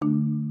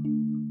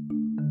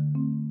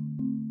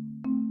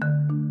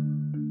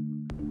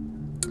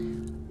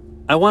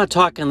I want to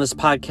talk on this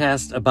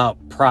podcast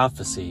about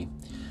prophecy.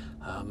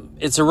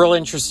 It's a real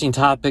interesting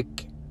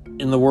topic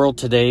in the world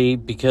today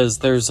because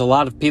there's a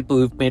lot of people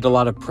who've made a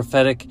lot of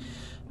prophetic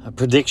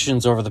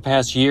predictions over the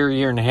past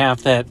year and a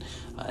half that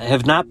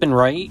have not been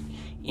right,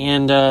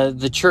 and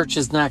the church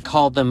has not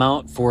called them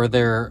out for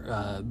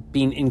their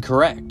being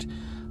incorrect,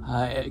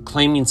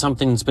 claiming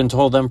something's been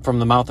told them from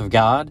the mouth of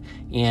God,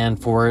 and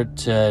for it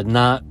to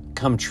not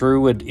come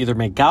true would either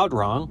make God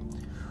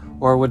wrong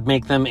or would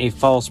make them a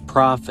false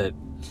prophet.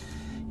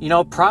 You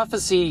know,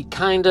 prophecy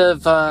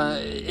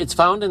it's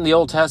found in the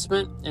Old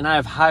Testament, and I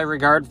have high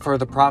regard for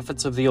the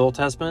prophets of the Old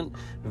Testament,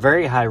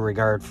 very high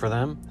regard for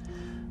them.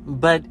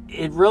 But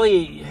it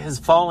really has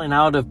fallen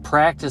out of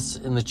practice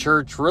in the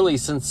church really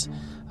since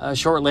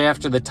shortly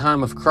after the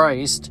time of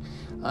Christ,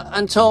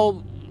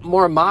 until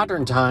more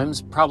modern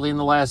times, probably in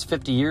the last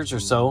 50 years or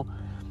so,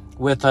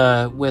 with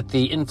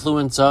the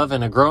influence of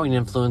and a growing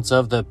influence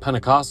of the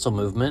Pentecostal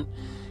movement.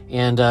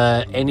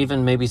 And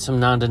even maybe some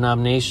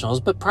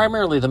non-denominationals, but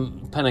primarily the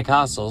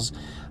Pentecostals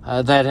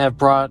that have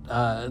brought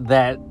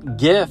that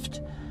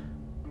gift,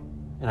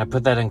 and I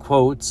put that in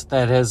quotes,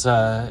 that has,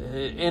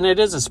 and it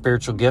is a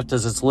spiritual gift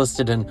as it's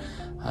listed in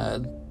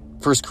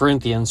 1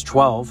 Corinthians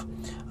 12,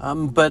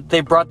 but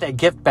they brought that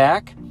gift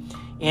back,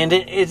 and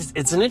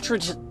it's an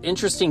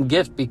interesting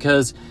gift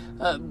because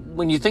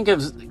when you think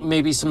of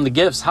maybe some of the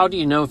gifts, how do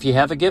you know if you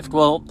have a gift?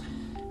 Well,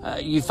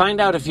 you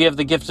find out if you have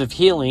the gift of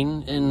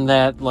healing in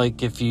that,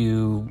 like if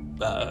you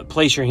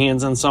place your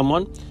hands on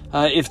someone,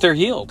 if they're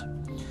healed.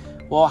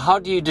 Well, how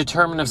do you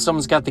determine if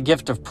someone's got the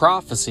gift of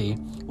prophecy?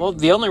 Well,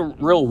 the only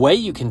real way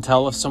you can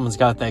tell if someone's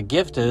got that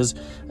gift is,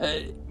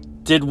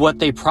 did what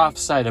they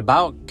prophesied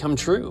about come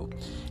true?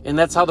 And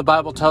that's how the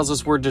Bible tells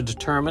us we're to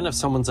determine if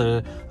someone's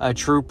a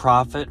true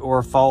prophet or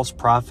a false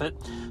prophet.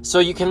 So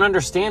you can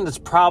understand it's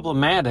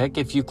problematic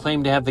if you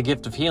claim to have the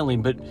gift of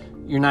healing, but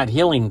you're not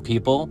healing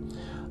people.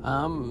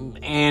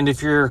 And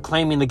if you're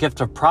claiming the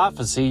gift of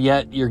prophecy,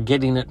 yet you're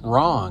getting it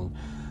wrong.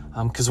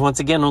 Because once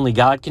again, only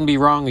God can be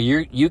wrong, or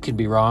you can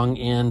be wrong,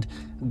 and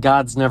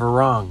God's never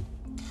wrong.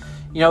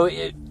 You know,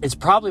 it's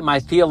probably my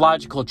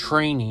theological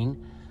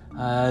training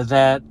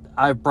that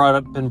I've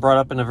been brought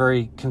up in a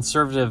very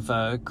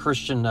conservative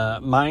Christian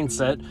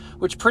mindset,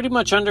 which pretty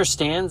much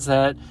understands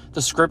that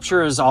the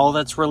Scripture is all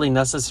that's really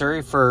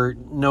necessary for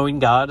knowing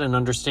God and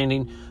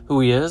understanding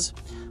who He is.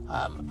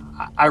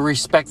 I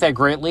respect that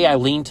greatly. I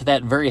lean to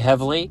that very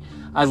heavily.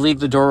 I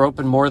leave the door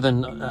open more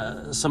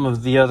than some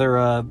of the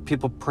other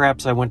people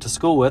perhaps I went to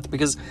school with,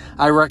 because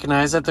I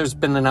recognize that there's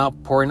been an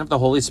outpouring of the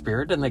Holy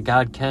Spirit and that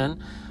God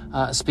can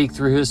speak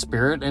through His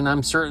Spirit, and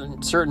I'm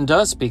certain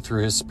does speak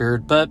through His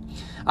Spirit. But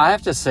I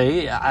have to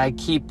say, I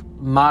keep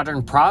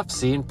modern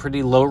prophecy in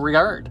pretty low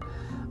regard.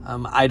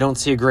 I don't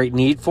see a great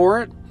need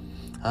for it.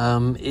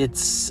 It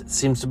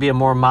seems to be a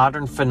more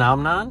modern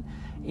phenomenon,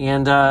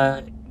 and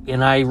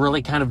I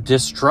really kind of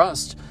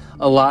distrust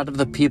a lot of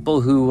the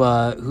people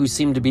who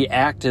seem to be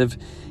active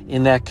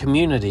in that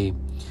community.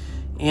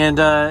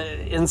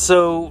 And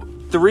so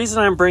the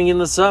reason I'm bringing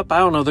this up, I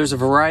don't know, there's a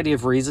variety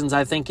of reasons.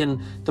 I think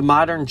in the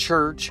modern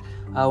church,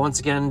 once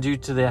again, due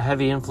to the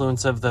heavy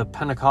influence of the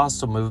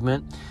Pentecostal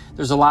movement,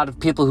 there's a lot of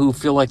people who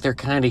feel like they're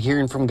kind of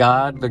hearing from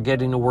God. They're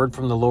getting a word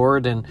from the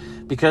Lord, and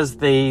because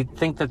they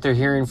think that they're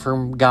hearing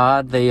from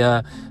God,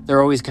 they're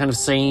always kind of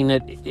saying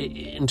it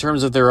in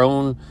terms of their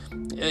own.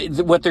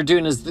 What they're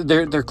doing is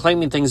they're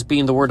claiming things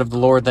being the word of the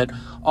Lord that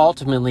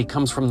ultimately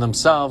comes from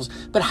themselves.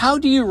 But how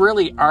do you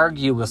really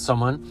argue with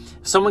someone?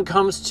 If someone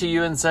comes to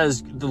you and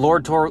says, the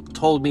Lord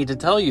told me to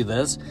tell you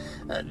this,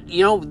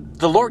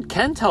 the Lord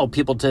can tell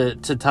people to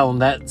tell them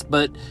that,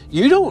 but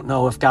you don't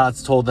know if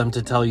God's told them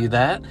to tell you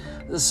that.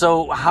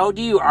 So how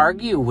do you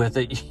argue with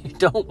it? You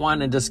don't want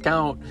to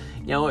discount,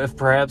 if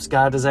perhaps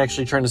God is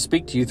actually trying to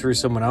speak to you through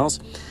someone else.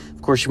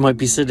 Of course, you might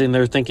be sitting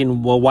there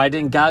thinking, well, why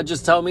didn't God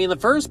just tell me in the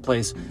first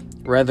place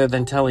rather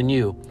than telling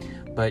you?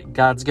 But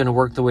God's going to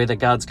work the way that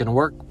God's going to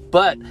work.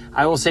 But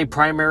I will say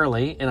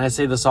primarily, and I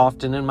say this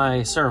often in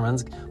my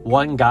sermons,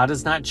 one, God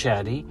is not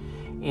chatty.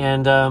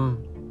 And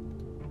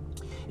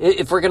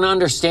if we're going to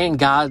understand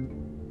God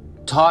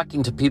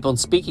talking to people and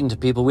speaking to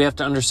people, we have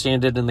to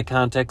understand it in the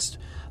context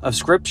of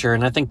Scripture.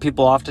 And I think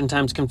people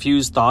oftentimes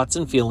confuse thoughts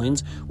and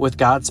feelings with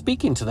God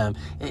speaking to them.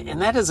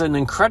 And that is an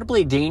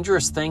incredibly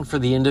dangerous thing for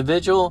the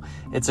individual.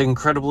 It's an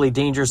incredibly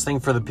dangerous thing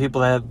for the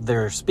people that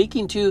they're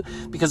speaking to,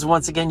 because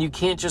once again, you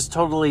can't just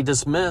totally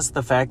dismiss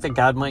the fact that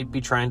God might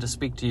be trying to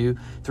speak to you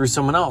through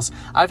someone else.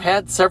 I've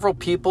had several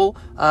people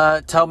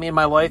tell me in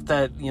my life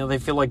that, they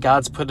feel like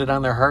God's put it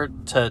on their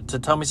heart to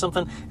tell me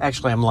something.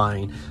 Actually, I'm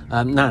lying.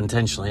 Not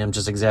intentionally. I'm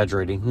just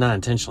exaggerating. Not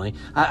intentionally.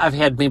 I've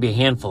had maybe a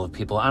handful of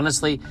people.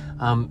 Honestly,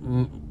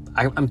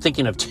 I'm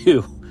thinking of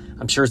two.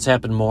 I'm sure it's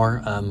happened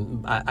more.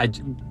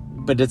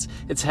 But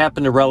it's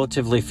happened a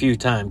relatively few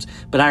times.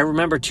 But I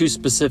remember two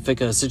specific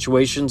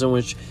situations in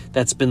which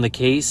that's been the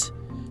case.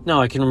 No,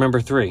 I can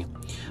remember three.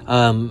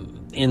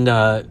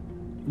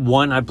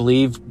 One, I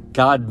believe,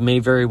 God may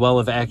very well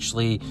have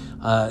actually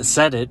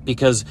said it,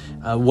 because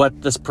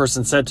what this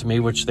person said to me,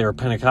 which they were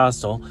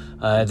Pentecostal,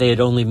 they had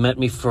only met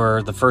me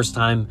for the first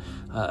time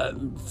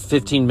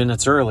 15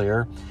 minutes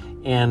earlier,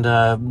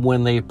 and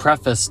when they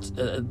prefaced,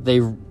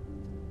 they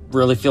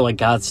really feel like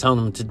God's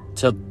telling them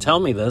to tell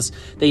me this.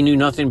 They knew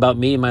nothing about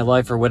me and my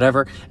life or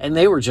whatever, and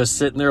they were just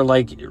sitting there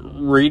like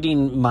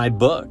reading my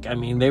book. I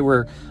mean, they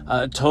were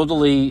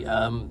totally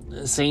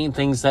saying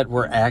things that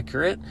were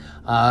accurate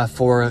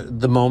for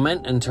the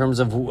moment in terms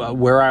of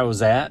where I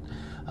was at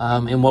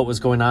and what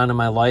was going on in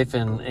my life,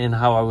 and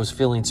how I was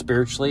feeling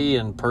spiritually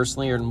and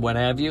personally and what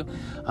have you.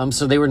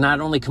 So they were not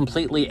only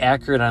completely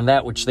accurate on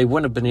that, which they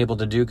wouldn't have been able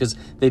to do because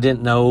they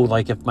didn't know,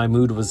 like, if my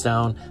mood was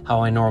down,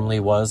 how I normally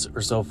was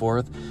or so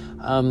forth.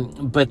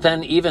 But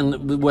then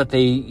even what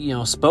they,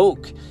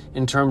 spoke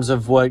in terms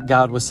of what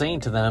God was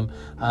saying to them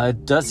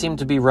does seem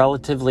to be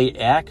relatively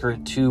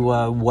accurate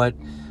to what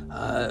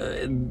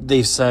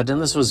they said.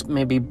 And this was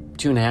maybe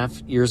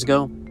 2.5 years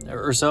ago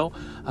or so.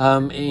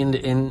 And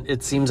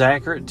it seems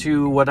accurate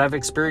to what I've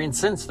experienced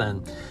since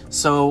then.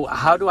 So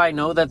how do I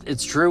know that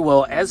it's true?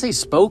 Well, as they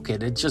spoke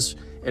it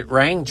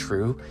rang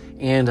true.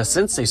 And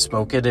since they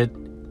spoke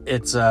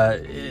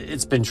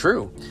it's been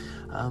true.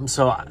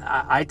 So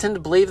I tend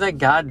to believe that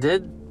God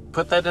did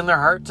put that in their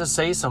heart to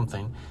say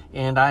something.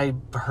 And I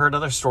heard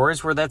other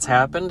stories where that's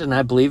happened, and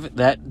I believe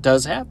that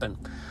does happen.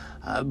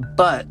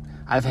 But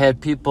I've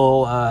had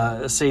people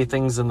say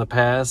things in the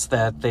past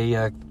that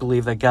they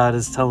believe that God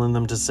is telling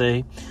them to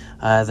say,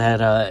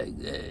 that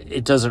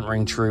it doesn't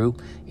ring true,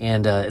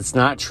 and it's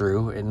not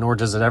true, and nor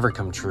does it ever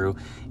come true.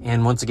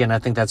 And once again, I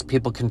think that's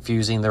people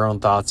confusing their own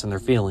thoughts and their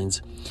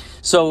feelings.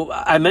 So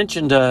I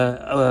mentioned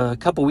a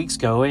couple weeks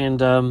ago,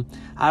 and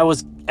I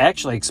was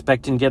actually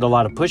expecting to get a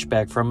lot of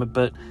pushback from it,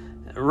 but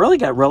I really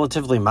got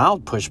relatively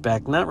mild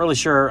pushback. Not really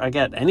sure I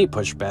got any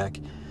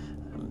pushback.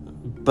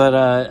 But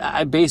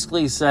I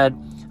basically said,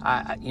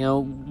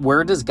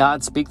 where does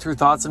God speak through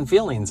thoughts and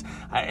feelings?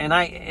 And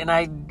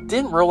I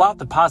didn't rule out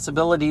the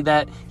possibility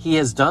that he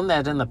has done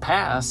that in the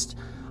past.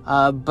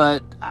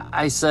 But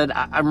I said,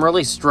 I'm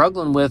really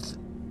struggling with,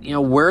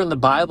 where in the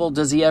Bible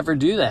does he ever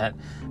do that?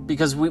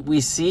 Because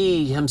we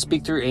see him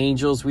speak through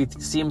angels. We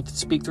see him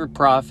speak through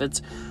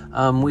prophets.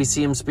 We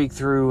see him speak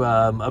through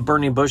a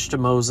burning bush to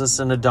Moses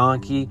and a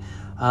donkey.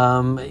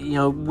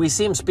 We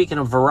see him speak in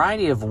a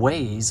variety of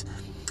ways.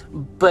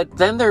 But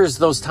then there's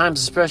those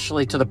times,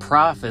 especially to the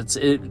prophets,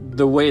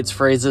 the way it's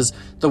phrased is,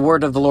 the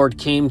word of the Lord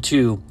came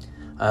to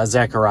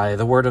Zechariah.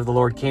 The word of the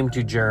Lord came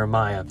to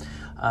Jeremiah.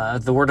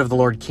 The word of the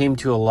Lord came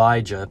to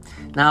Elijah.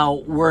 Now,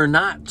 we're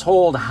not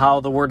told how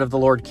the word of the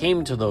Lord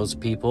came to those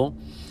people.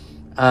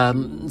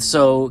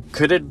 So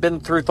could it have been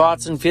through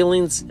thoughts and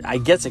feelings? I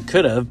guess it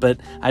could have, but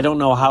I don't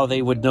know how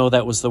they would know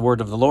that was the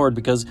word of the Lord,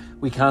 because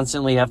we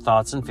constantly have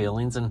thoughts and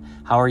feelings. And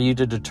how are you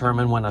to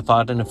determine when a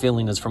thought and a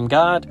feeling is from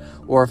God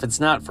or if it's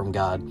not from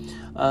God?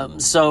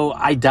 So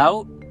I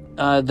doubt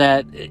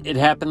that it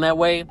happened that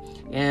way.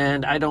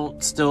 And I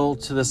don't still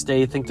to this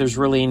day think there's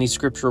really any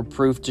scriptural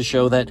proof to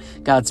show that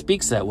God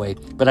speaks that way.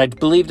 But I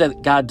believe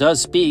that God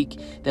does speak,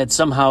 that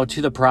somehow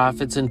to the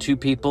prophets and to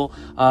people,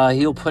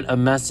 he'll put a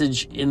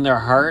message in their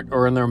heart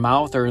or in their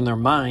mouth or in their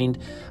mind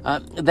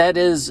that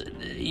is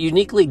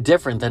uniquely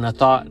different than a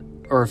thought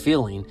or a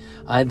feeling,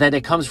 that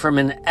it comes from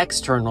an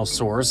external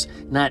source,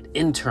 not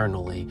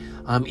internally.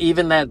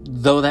 Even that,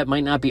 though that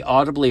might not be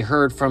audibly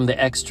heard from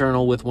the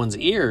external with one's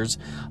ears,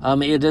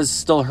 it is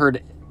still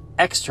heard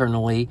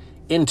externally,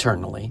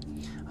 internally,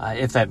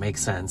 if that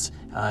makes sense,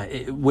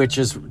 which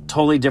is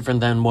totally different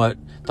than what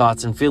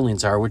thoughts and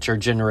feelings are, which are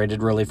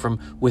generated really from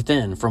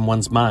within, from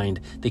one's mind.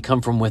 They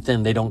come from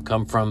within. They don't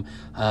come from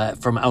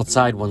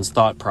outside one's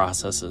thought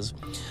processes.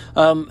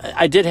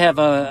 I did have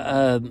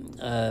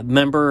a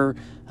member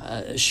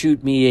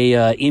shoot me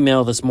a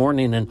email this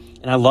morning, and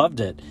I loved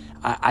it.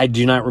 I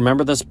do not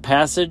remember this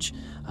passage.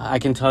 I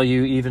can tell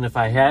you, even if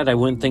I had, I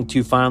wouldn't think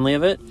too fondly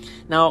of it.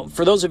 Now,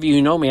 for those of you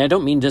who know me, I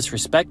don't mean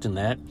disrespect in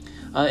that.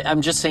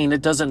 I'm just saying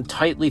it doesn't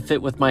tightly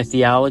fit with my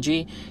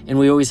theology, and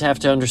we always have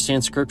to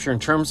understand Scripture in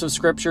terms of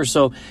Scripture.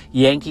 So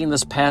yanking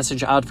this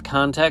passage out of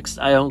context,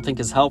 I don't think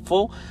is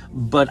helpful.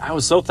 But I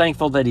was so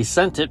thankful that he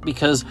sent it,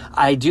 because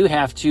I do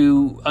have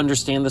to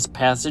understand this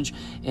passage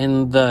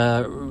in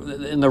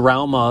the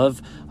realm of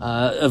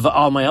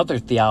all my other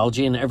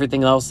theology and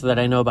everything else that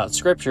I know about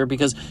Scripture.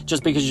 Because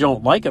just because you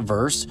don't like a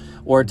verse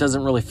or it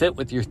doesn't really fit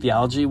with your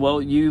theology,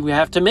 well, you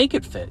have to make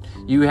it fit.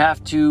 You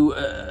have to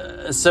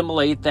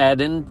assimilate that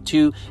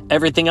into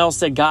everything else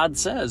that God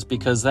says,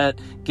 because that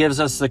gives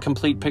us the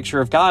complete picture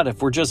of God.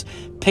 If we're just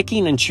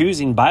picking and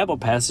choosing Bible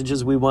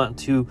passages we want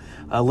to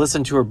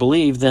listen to or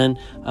believe, then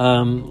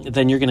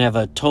you're going to have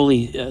a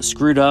totally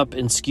screwed up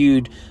and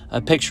skewed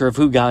picture of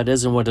who God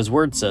is and what his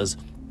word says.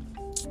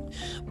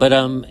 But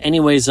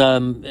anyways,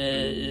 John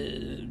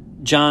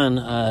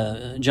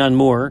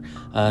Moore,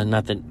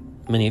 not that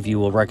many of you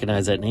will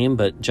recognize that name,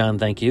 but John,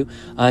 thank you.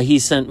 He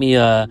sent me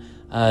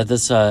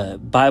this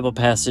Bible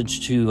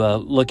passage to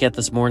look at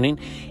this morning,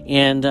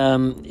 and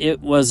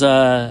it was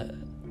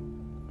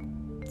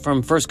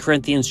from 1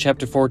 Corinthians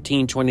chapter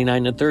 14,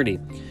 29 and 30.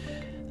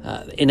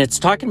 And it's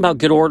talking about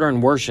good order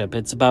and worship.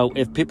 It's about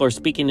if people are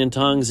speaking in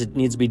tongues, it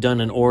needs to be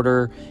done in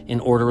order, in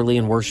orderly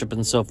and worship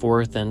and so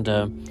forth. And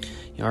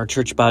our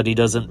church body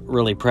doesn't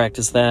really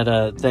practice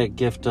that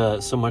gift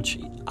so much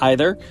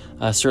either.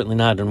 Certainly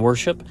not in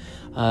worship.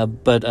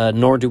 But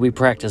nor do we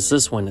practice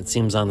this one, it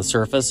seems, on the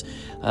surface.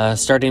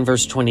 Starting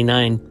verse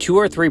 29, 2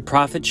 or 3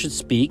 prophets should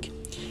speak,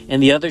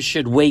 and the others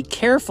should weigh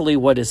carefully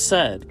what is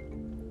said.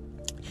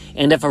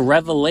 And if a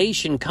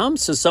revelation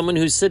comes to someone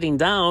who's sitting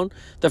down,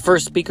 the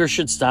first speaker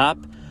should stop,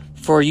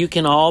 for you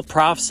can all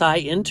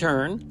prophesy in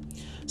turn,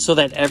 so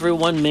that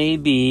everyone may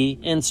be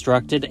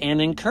instructed and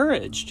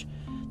encouraged.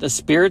 The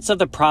spirits of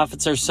the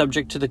prophets are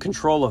subject to the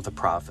control of the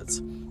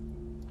prophets.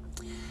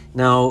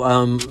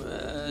 Now,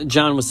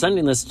 John was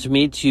sending this to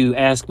me to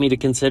ask me to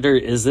consider,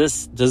 does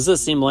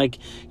this seem like,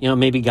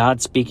 maybe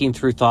God speaking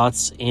through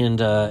thoughts and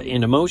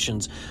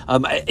emotions?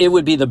 It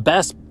would be the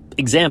best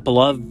example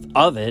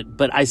of it,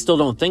 but I still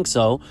don't think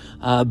so.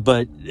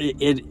 But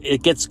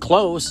it gets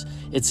close.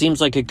 It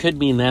seems like it could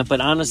mean that,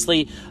 but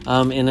honestly,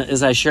 and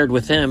as I shared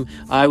with him,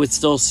 I would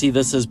still see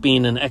this as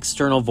being an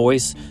external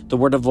voice, the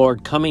word of the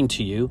Lord coming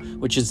to you,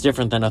 which is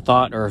different than a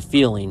thought or a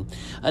feeling.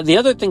 The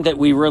other thing that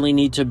we really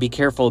need to be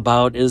careful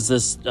about is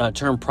this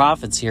term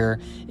prophets here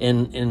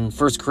in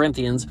 1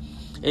 Corinthians.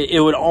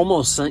 It would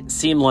almost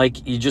seem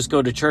like you just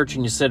go to church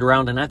and you sit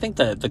around, and I think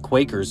that the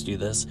Quakers do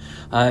this,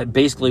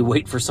 basically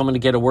wait for someone to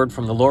get a word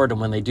from the Lord, and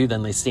when they do,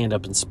 then they stand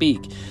up and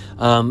speak.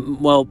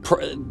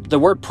 The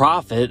word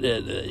prophet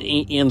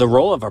and the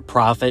role of a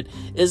prophet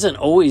isn't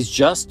always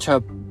just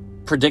to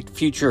predict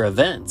future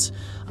events.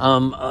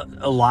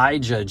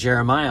 Elijah,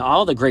 Jeremiah,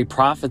 all the great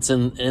prophets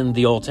in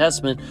the Old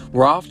Testament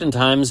were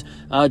oftentimes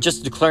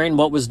just declaring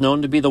what was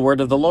known to be the word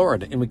of the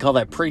Lord. And we call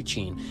that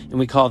preaching, and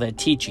we call that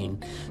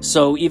teaching.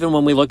 So even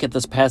when we look at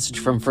this passage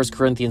from 1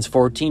 Corinthians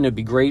 14, it'd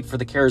be great for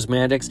the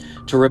charismatics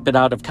to rip it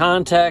out of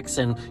context.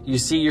 And you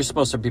see, you're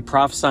supposed to be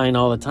prophesying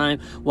all the time.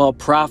 Well,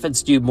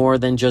 prophets do more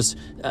than just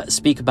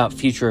speak about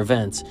future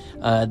events.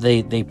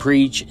 They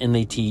preach and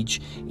they teach.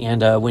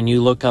 And when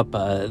you look up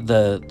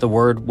the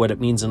word, what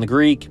it means in the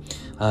Greek,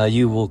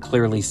 you will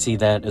clearly see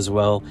that as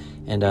well.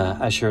 And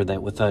I shared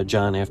that with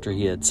John after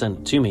he had sent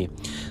it to me.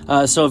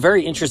 So a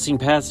very interesting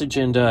passage,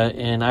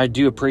 and I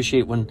do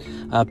appreciate when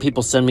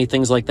people send me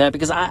things like that,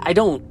 because I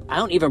don't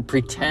even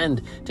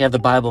pretend to have the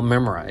Bible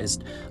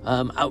memorized.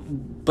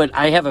 But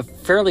I have a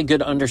fairly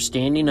good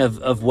understanding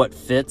of what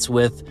fits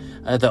with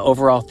the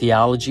overall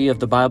theology of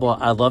the Bible.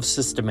 I love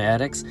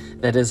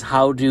systematics. That is,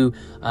 how do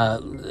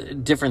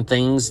different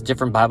things,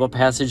 different Bible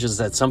passages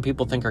that some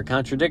people think are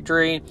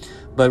contradictory,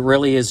 but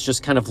really is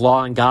just kind of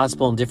law and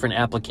gospel and different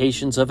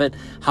applications of it.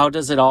 How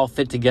does it all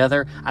fit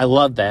together? I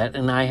love that,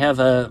 and I have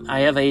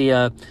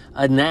a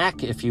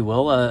knack, if you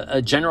will,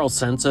 a general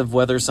sense of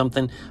whether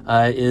something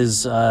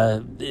is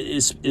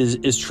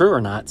true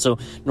or not. So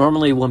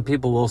normally when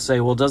people will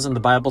say, "Well, doesn't the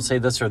Bible say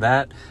this or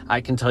that?"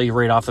 I can tell you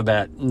right off the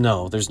bat,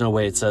 no, there's no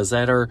way it says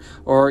that, or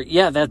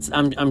yeah,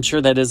 I'm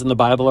sure that is in the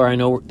Bible, or I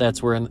know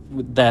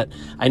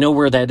I know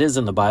where that is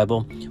in the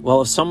Bible.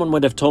 Well, if someone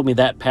would have told me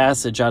that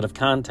passage out of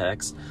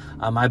context,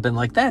 I've been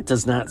like, that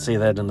does not say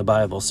that in the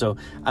Bible. So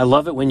I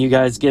love it when you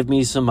guys give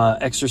me some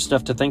extra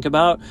stuff to think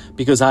about,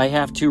 because I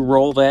have to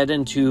roll that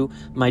into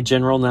my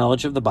general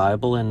knowledge of the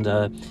Bible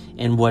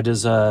and what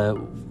is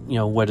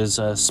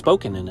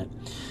spoken in it.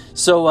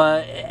 So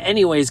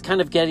anyways,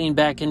 kind of getting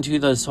back into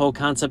this whole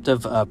concept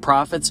of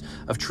prophets,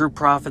 of true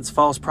prophets,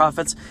 false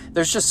prophets.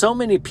 There's just so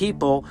many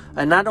people,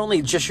 and not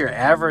only just your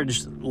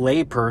average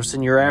lay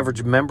person, your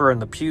average member in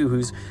the pew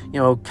who's,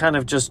 kind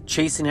of just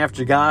chasing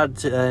after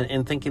God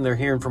and thinking they're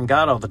hearing from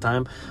God all the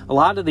time. A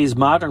lot of these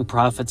modern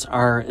prophets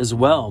are as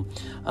well.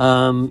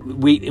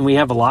 We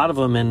have a lot of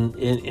them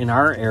in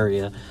our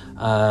area.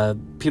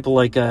 People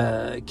like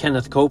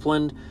Kenneth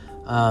Copeland.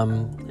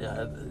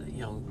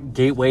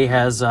 Gateway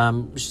has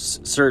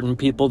certain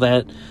people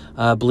that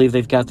believe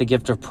they've got the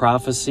gift of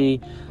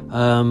prophecy,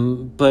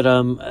 but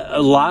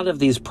a lot of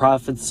these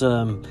prophets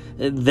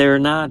they're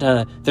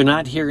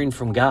not hearing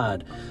from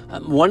God.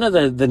 One of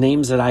the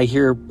names that I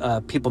hear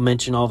people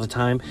mention all the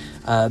time,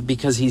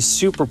 because he's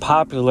super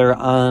popular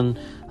on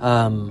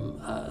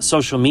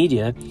social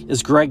media,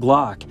 is Greg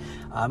Locke.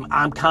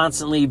 I'm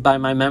constantly by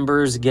my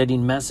members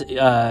getting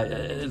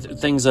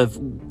things of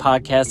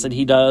podcasts that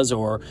he does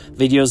or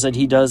videos that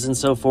he does and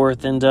so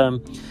forth. And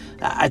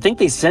I think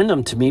they send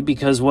them to me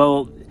because,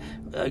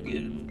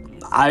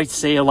 I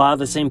say a lot of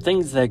the same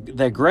things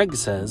that Greg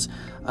says.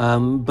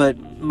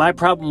 But my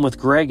problem with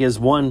Greg is,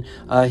 one,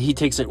 he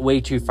takes it way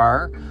too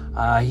far.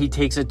 He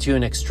takes it to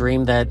an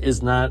extreme that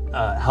is not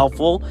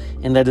helpful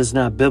and that is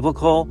not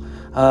biblical.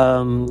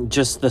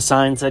 Just the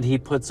signs that he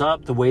puts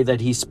up, the way that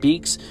he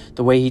speaks,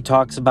 the way he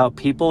talks about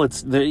people.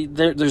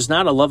 There's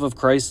not a love of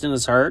Christ in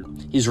his heart.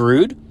 He's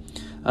rude,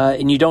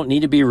 and you don't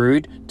need to be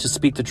rude to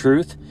speak the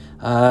truth.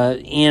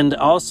 And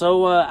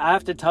also, I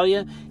have to tell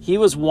you, he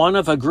was one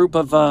of a group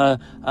of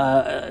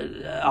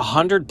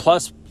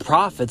 100+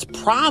 prophets,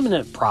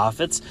 prominent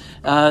prophets,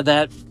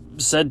 that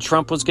said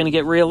Trump was going to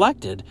get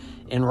reelected.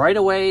 And right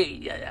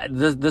away,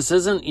 this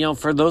isn't,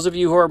 for those of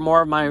you who are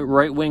more of my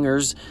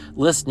right-wingers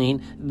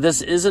listening,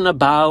 this isn't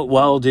about,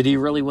 well, did he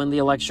really win the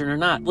election or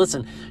not?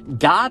 Listen,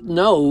 God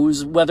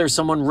knows whether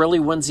someone really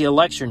wins the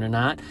election or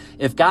not.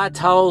 If God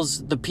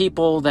tells the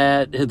people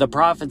that the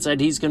prophet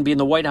said he's going to be in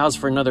the White House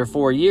for another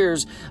 4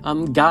 years,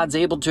 God's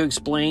able to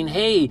explain,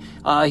 hey,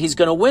 he's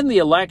going to win the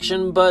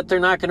election, but they're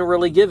not going to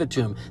really give it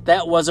to him.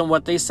 That wasn't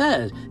what they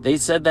said. They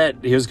said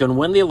that he was going to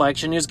win the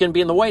election, he was going to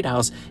be in the White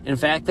House. In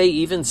fact, they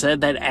even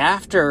said that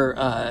after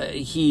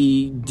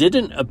he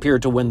didn't appear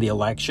to win the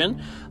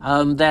election,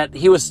 that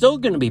he was still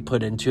going to be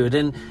put into it.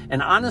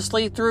 And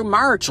honestly, through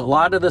March, a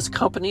lot of this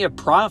company of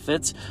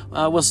prophets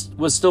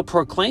was still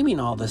proclaiming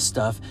all this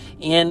stuff,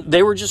 and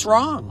they were just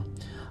wrong.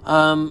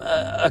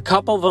 A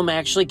couple of them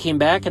actually came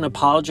back and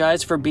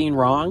apologized for being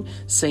wrong,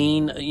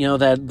 saying,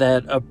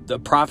 that a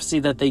prophecy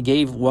that they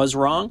gave was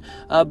wrong.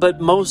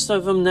 But most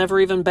of them never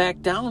even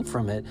backed down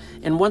from it.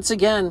 And once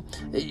again,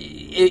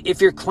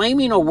 if you're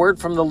claiming a word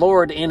from the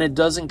Lord and it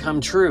doesn't come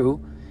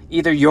true,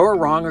 either you're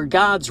wrong or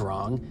God's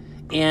wrong.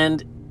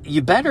 And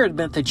you better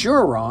admit that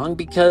you're wrong,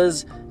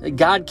 because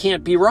God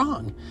can't be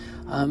wrong.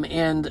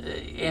 And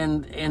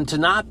to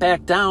not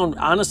back down,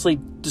 honestly,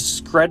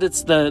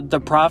 discredits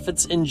the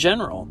prophets in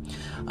general.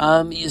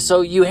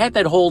 So you had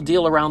that whole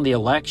deal around the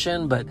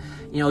election, but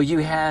you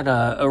had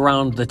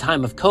around the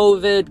time of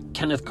COVID,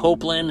 Kenneth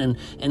Copeland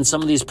and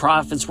some of these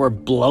prophets were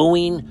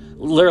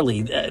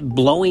literally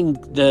blowing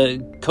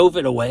the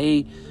COVID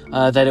away,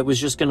 that it was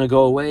just going to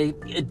go away.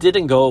 It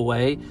didn't go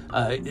away.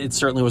 It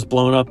certainly was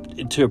blown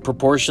up to a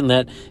proportion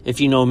that,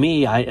 if you know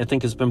me, I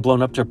think has been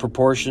blown up to a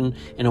proportion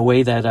in a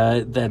way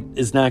that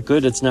is not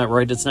good. It's not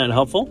right. It's not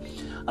helpful.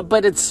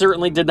 But it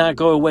certainly did not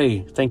go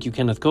away. Thank you,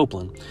 Kenneth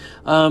Copeland.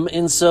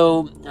 And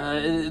so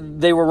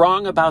they were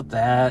wrong about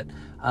that.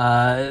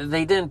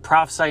 They didn't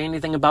prophesy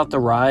anything about the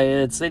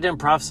riots. They didn't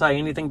prophesy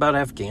anything about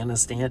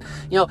Afghanistan.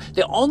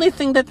 The only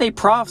thing that they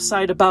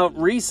prophesied about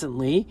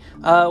recently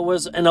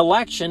was an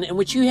election in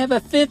which you have a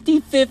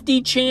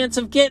 50-50 chance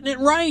of getting it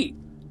right.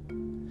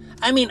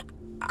 I mean,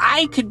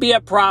 I could be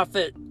a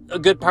prophet a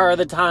good part of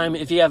the time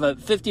if you have a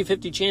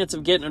 50-50 chance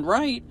of getting it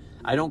right.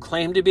 I don't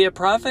claim to be a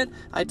prophet.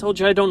 I told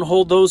you I don't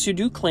hold those who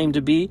do claim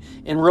to be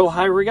in real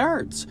high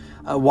regards.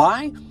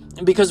 Why?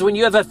 Because when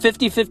you have a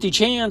 50-50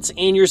 chance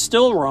and you're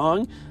still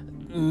wrong,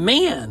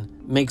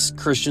 makes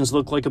Christians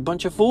look like a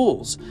bunch of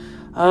fools.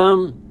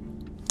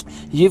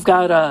 You've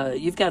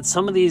got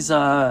some of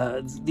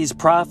these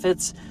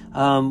prophets.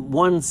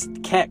 One's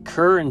Kat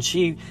Kerr, and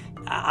she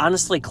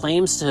honestly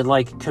claims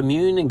to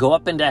commune and go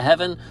up into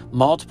heaven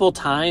multiple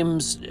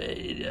times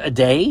a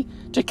day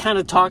to kind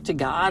of talk to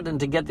God and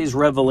to get these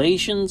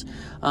revelations.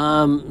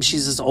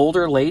 She's this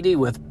older lady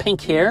with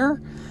pink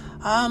hair.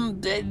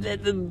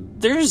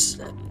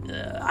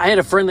 I had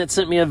a friend that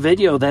sent me a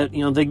video that,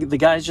 the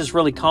guy's just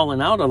really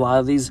calling out a lot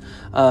of these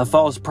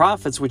false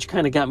prophets, which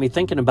kind of got me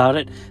thinking about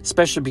it,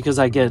 especially because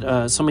I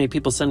get so many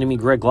people sending me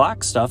Greg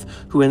Locke stuff,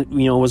 who,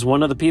 was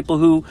one of the people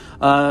who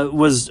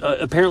was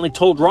apparently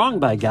told wrong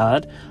by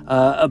God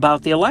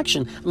about the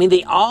election. I mean,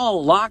 they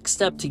all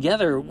lockstep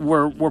together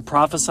were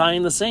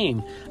prophesying the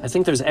same. I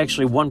think there's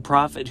actually one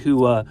prophet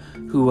who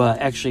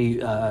actually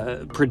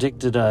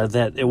predicted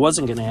that it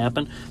wasn't going to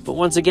happen. But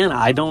once again,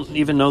 I don't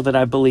even know that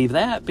I believe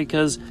that,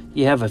 because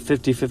you have a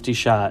 50-50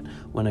 shot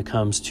when it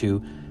comes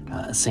to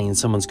saying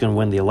someone's going to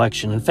win the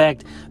election. In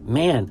fact,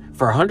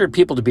 for 100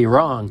 people to be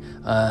wrong,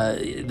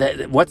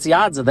 what's the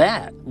odds of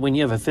that when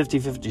you have a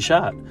 50-50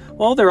 shot?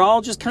 Well, they're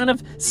all just kind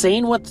of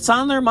saying what's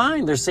on their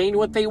mind. They're saying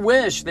what they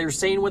wish. They're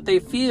saying what they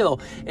feel.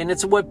 And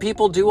it's what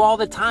people do all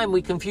the time.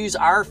 We confuse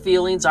our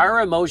feelings, our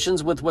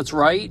emotions with what's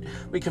right.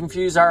 We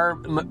confuse our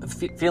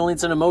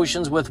feelings and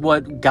emotions with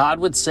what God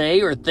would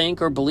say or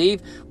think or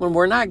believe, when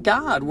we're not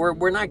God.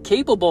 We're not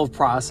capable of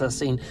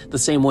processing the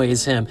same way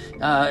as him.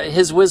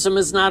 His wisdom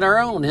is not our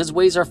own. His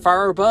ways are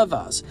far above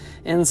us.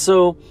 And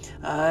so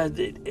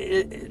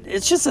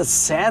it's just a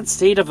sad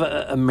state of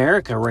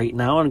America right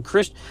now, and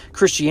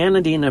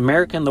Christianity in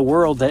America and the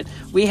world, that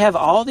we have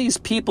all these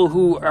people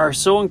who are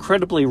so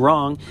incredibly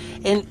wrong.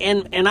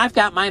 And I've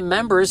got my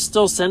members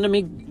still sending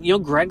me,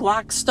 Greg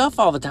Locke stuff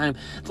all the time.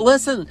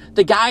 Listen,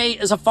 the guy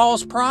is a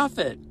false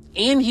prophet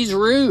and he's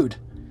rude.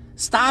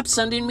 Stop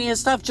sending me his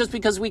stuff just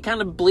because we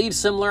kind of believe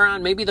similar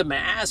on maybe the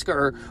mask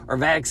or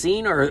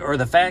vaccine or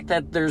the fact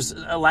that there's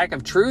a lack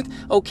of truth.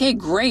 Okay,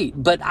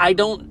 great. But I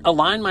don't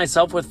align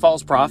myself with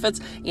false prophets,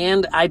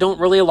 and I don't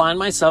really align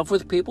myself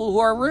with people who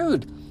are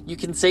rude. You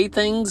can say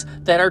things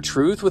that are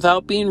truth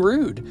without being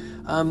rude.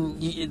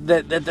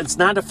 That's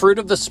not a fruit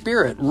of the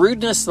Spirit.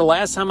 Rudeness, the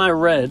last time I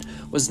read,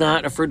 was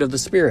not a fruit of the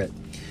Spirit.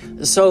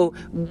 So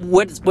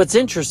what's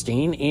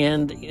interesting,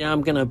 and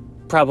I'm going to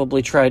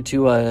probably try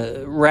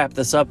to wrap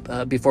this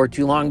up before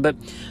too long, but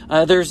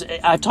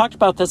I've talked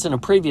about this in a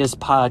previous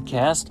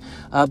podcast,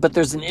 but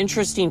there's an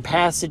interesting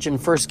passage in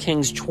 1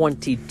 Kings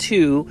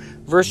 22,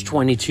 verse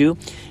 22,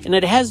 and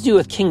it has to do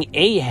with King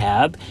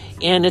Ahab,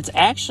 and it's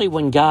actually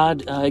when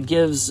God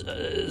gives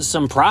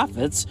some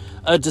prophets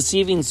a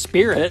deceiving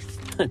spirit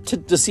to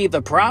deceive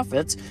the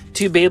prophets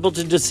to be able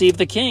to deceive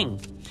the king.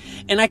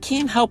 And I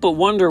can't help but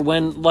wonder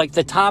when, like,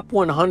 the top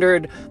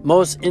 100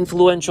 most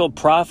influential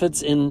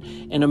prophets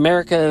in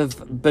America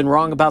have been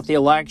wrong about the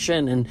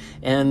election,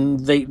 and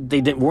they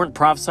weren't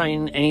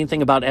prophesying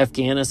anything about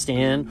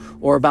Afghanistan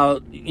or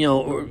about,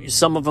 or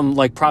some of them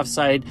like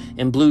prophesied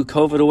and blew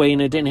COVID away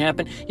and it didn't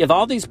happen. You have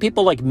all these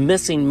people like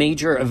missing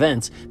major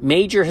events,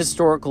 major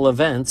historical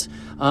events,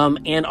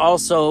 and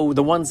also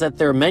the ones that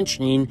they're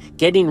mentioning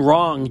getting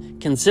wrong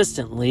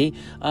consistently.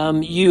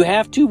 You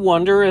have to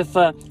wonder if,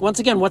 once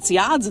again, what's the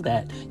odds of that?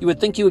 You would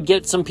think you would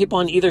get some people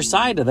on either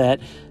side of that.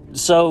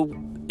 So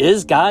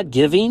is God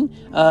giving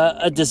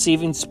a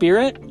deceiving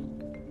spirit?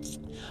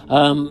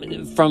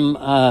 From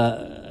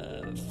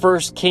 1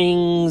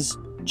 Kings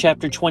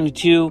chapter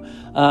 22,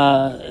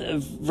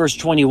 verse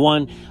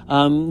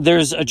 21,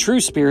 there's a true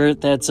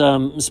spirit that's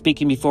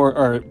speaking before,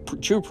 or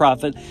true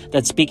prophet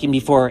that's speaking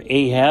before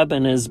Ahab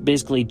and is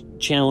basically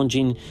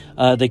challenging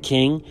the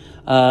king.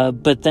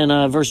 But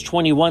then verse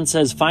 21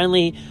 says,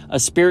 finally, a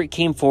spirit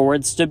came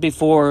forward, stood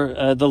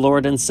before the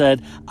Lord and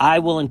said, I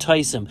will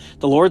entice him.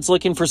 The Lord's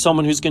looking for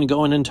someone who's going to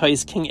go and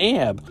entice King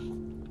Ahab.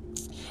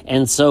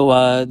 And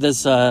so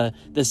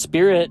this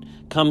spirit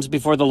comes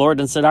before the Lord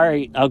and said, all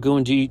right, I'll go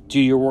and do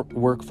your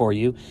work for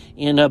you.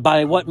 And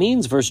by what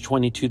means, verse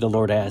 22, the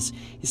Lord asked.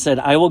 He said,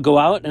 I will go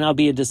out and I'll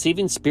be a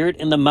deceiving spirit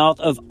in the mouth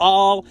of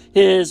all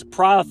his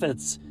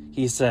prophets,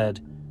 he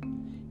said.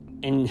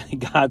 And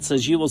God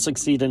says, you will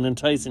succeed in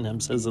enticing him,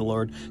 says the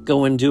Lord.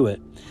 Go and do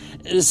it.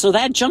 So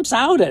that jumps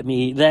out at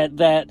me that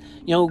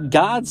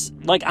God's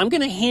like, I'm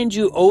going to hand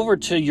you over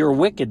to your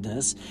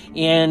wickedness.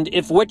 And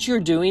if what you're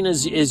doing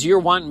is you're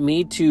wanting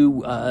me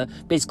to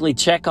basically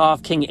check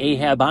off King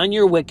Ahab on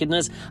your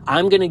wickedness,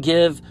 I'm going to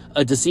give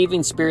a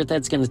deceiving spirit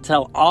that's going to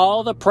tell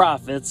all the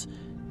prophets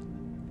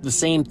the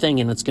same thing,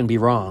 and it's going to be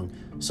wrong,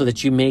 so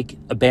that you make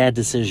a bad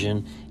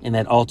decision and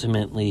that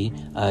ultimately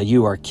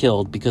you are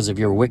killed because of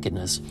your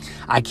wickedness.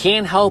 I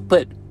can't help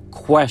but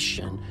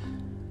question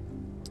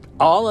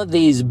all of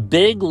these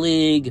big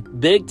league,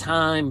 big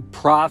time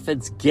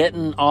prophets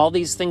getting all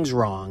these things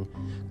wrong.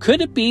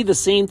 Could it be the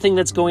same thing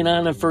that's going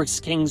on in 1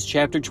 Kings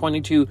chapter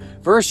 22,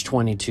 verse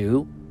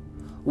 22,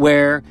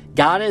 where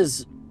God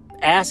is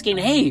asking,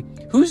 hey,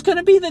 who's going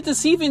to be the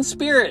deceiving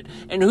spirit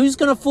and who's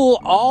going to fool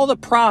all the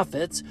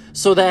prophets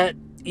so that,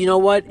 you know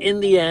what, in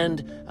the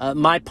end,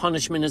 my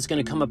punishment is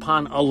going to come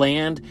upon a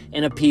land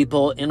and a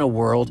people in a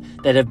world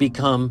that have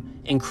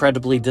become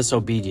incredibly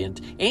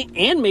disobedient,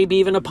 and maybe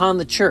even upon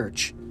the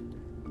church.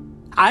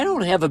 I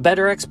don't have a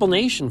better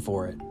explanation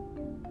for it.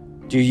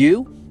 Do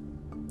you?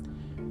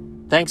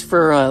 Thanks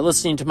for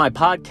listening to my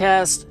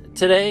podcast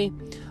today.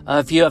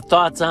 If you have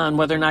thoughts on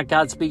whether or not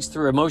God speaks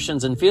through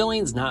emotions and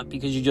feelings, not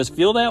because you just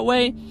feel that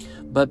way,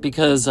 but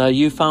because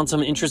you found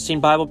some interesting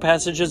Bible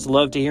passages,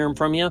 love to hear them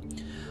from you.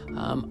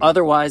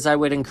 Otherwise, I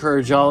would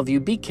encourage all of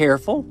you, be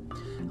careful.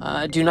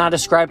 Do not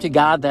ascribe to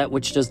God that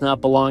which does not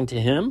belong to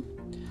him.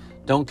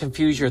 Don't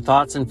confuse your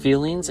thoughts and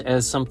feelings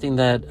as something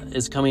that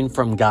is coming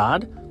from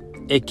God.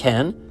 It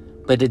can,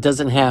 but it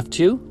doesn't have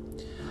to.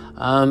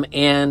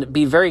 And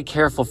be very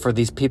careful for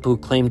these people who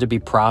claim to be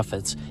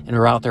prophets and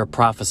are out there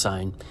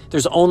prophesying.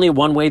 There's only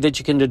one way that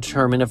you can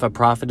determine if a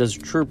prophet is a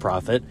true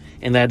prophet,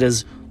 and that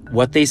is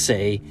what they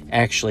say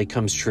actually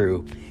comes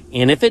true.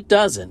 And if it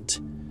doesn't,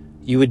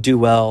 you would do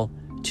well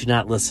to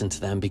not listen to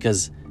them,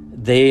 because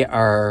they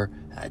are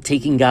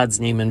taking God's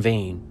name in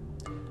vain.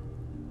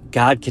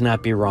 God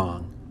cannot be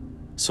wrong,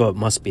 so it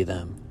must be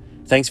them.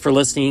 Thanks for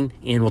listening,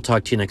 and we'll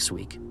talk to you next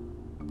week.